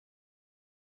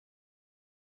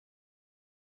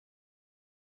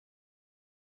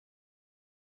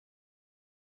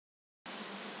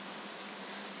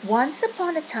Once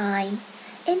upon a time,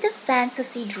 in the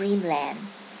fantasy dreamland,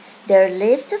 there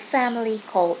lived a family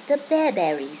called the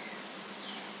Bearberries.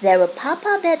 There were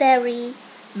Papa Bearberry,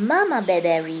 Mama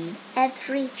Bearberry, and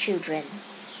 3 children.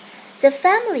 The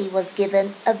family was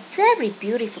given a very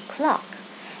beautiful clock,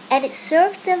 and it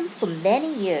served them for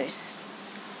many years.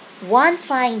 One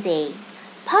fine day,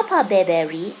 Papa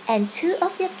Bearberry and 2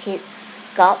 of their kids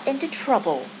got into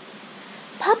trouble.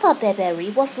 Papa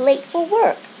Bearberry was late for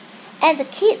work, and the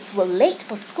kids were late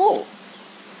for school.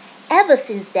 Ever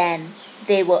since then,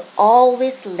 they were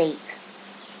always late.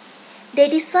 They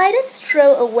decided to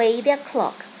throw away their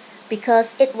clock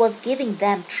because it was giving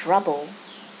them trouble.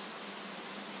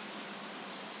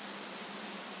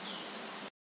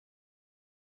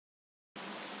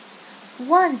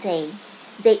 One day,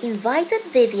 they invited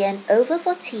Vivian over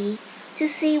for tea to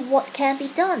see what can be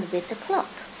done with the clock.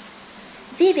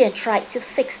 Vivian tried to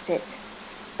fix it,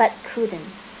 but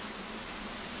couldn't.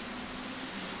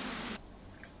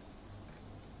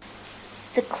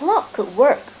 The clock could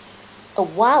work, a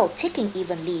while ticking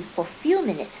evenly for a few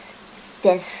minutes.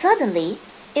 Then suddenly,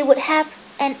 it would have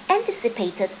an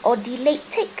anticipated or delayed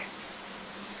tick.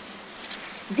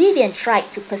 Vivian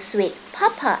tried to persuade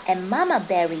Papa and Mama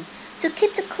Berry to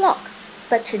keep the clock,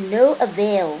 but to no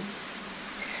avail.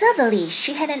 Suddenly,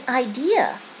 she had an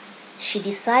idea. She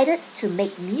decided to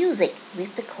make music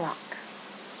with the clock.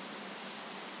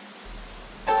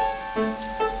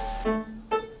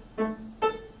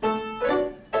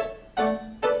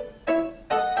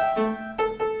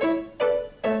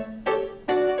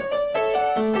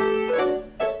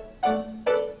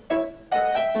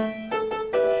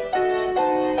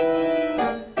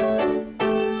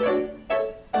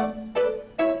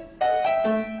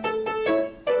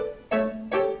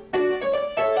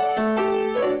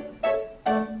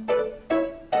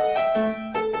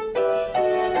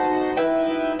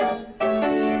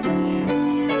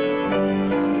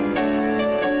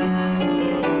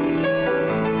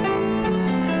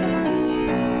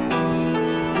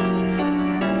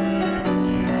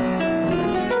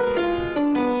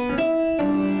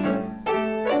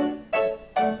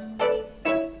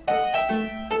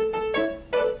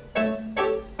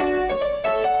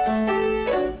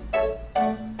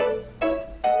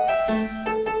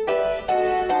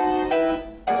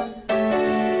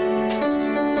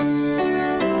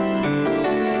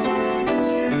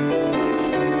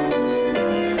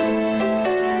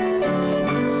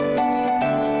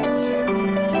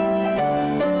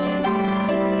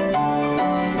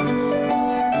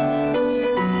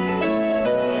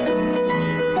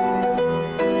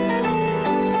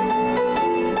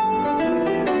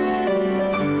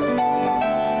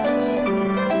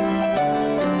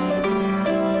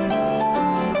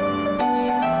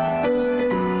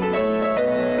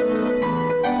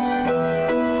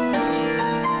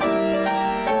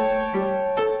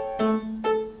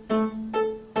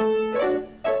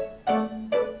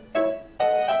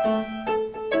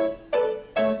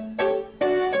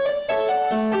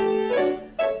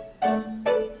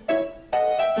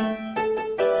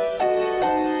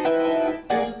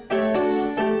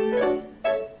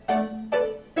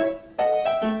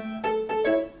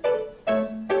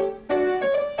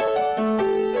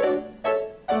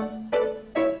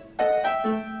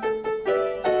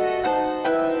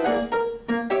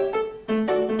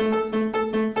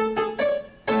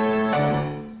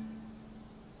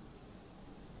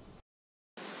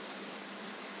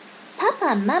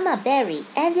 Papa and Mama Berry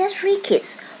and their 3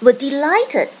 kids were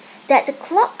delighted that the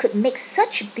clock could make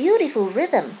such a beautiful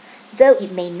rhythm, though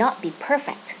it may not be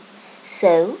perfect.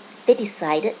 So they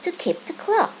decided to keep the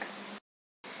clock.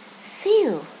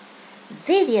 Phew!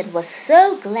 Vivian was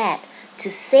so glad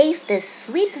to save this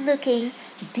sweet-looking,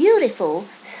 beautiful,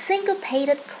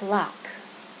 syncopated clock.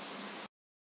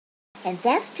 And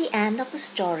that's the end of the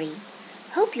story.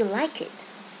 Hope you like it.